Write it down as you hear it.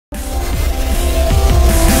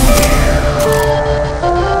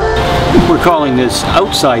We're calling this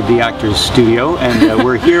outside the Actors Studio, and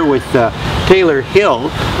we're here with Taylor Hill,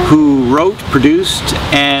 who wrote, produced,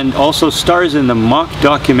 and also stars in the mock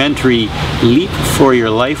documentary Leap for Your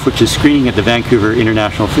Life, which is screening at the Vancouver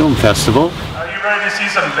International Film Festival. Are you ready to see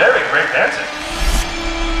some very great dancing?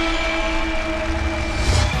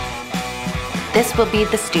 This will be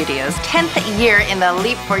the studio's 10th year in the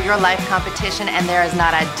Leap for Your Life competition, and there is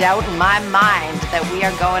not a doubt in my mind that we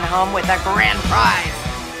are going home with a grand prize.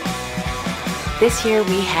 This year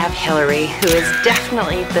we have Hillary, who is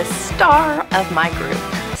definitely the star of my group.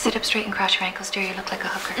 Sit up straight and cross your ankles, dear. You look like a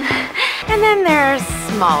hooker. And then there's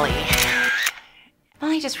Molly.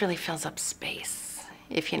 Molly just really fills up space,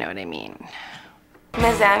 if you know what I mean.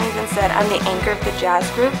 Ms. M even said I'm the anchor of the jazz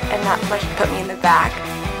group, and that's why she put me in the back.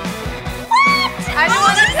 I don't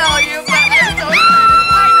want to tell you, but I'm so excited.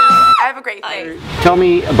 I know. I have a great face. Tell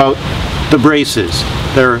me about the braces.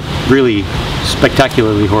 They're really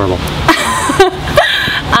spectacularly horrible.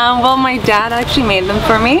 Well, my dad actually made them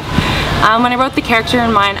for me. When I wrote the character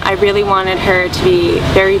in mind, I really wanted her to be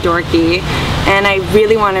very dorky, and I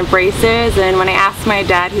really wanted braces, and when I asked my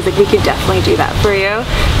dad, he's like, we could definitely do that for you.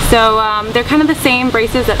 So they're kind of the same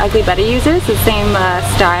braces that Ugly Betty uses, the same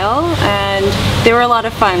style, and they were a lot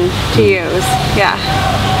of fun to use, yeah.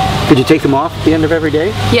 Could you take them off at the end of every day?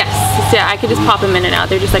 Yes, yeah, I could just pop them in and out.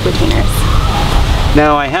 They're just like retainers.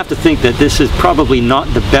 Now, I have to think that this is probably not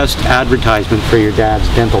the best advertisement for your dad's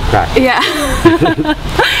dental practice. Yeah.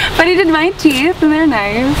 But he did my teeth, and they're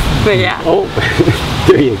nice. But yeah. Oh,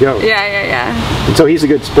 there you go. Yeah. And so he's a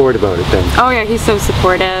good sport about it then? Oh yeah, he's so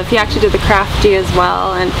supportive. He actually did the crafty as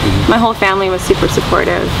well, and my whole family was super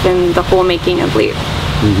supportive in the whole making of Leap.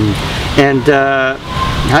 And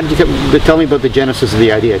how did you tell me about the genesis of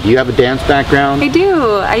the idea? Do you have a dance background? I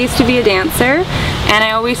do. I used to be a dancer, and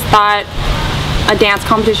I always thought a dance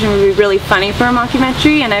competition would be really funny for a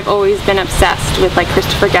mockumentary, and I've always been obsessed with like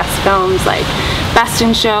Christopher Guest films like Best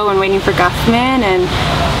in Show and Waiting for Guffman, and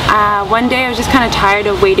one day I was just kind of tired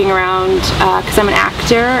of waiting around because I'm an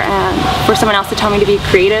actor and for someone else to tell me to be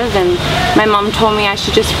creative, and my mom told me I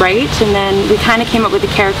should just write, and then we kind of came up with the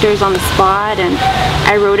characters on the spot, and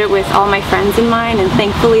I wrote it with all my friends in mind, and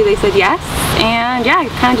thankfully they said yes, and yeah,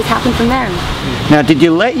 it kind of just happened from there. Now, did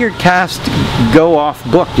you let your cast go off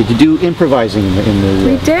book? Did you do improvising in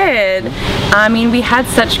the We did. I mean, we had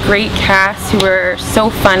such great casts who were so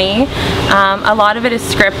funny. A lot of it is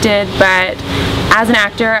scripted, but as an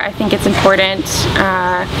actor, I think it's important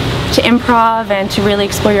to improv and to really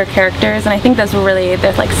explore your characters, and I think those were really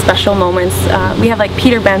the like special moments. We have like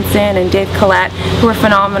Peter Benson and Dave Collette, who are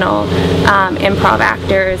phenomenal improv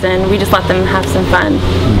actors, and we just let them have some fun,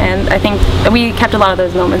 and I think we kept a lot of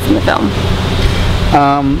those moments in the film.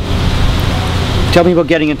 Tell me about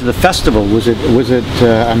getting into the festival. Was it?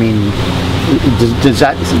 I mean, is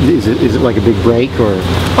it like a big break or?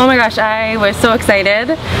 Oh my gosh, I was so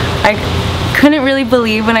excited. I couldn't really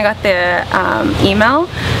believe when I got the email.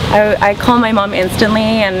 I called my mom instantly,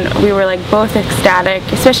 and we were like both ecstatic,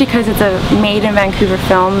 especially because it's a made in Vancouver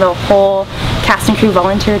film. The whole cast and crew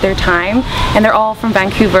volunteered their time, and they're all from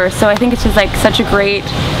Vancouver, so I think it's just like such a great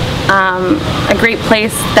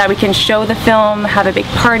place that we can show the film, have a big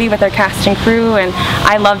party with our cast and crew, and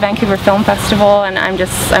I love Vancouver Film Festival, and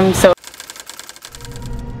I'm so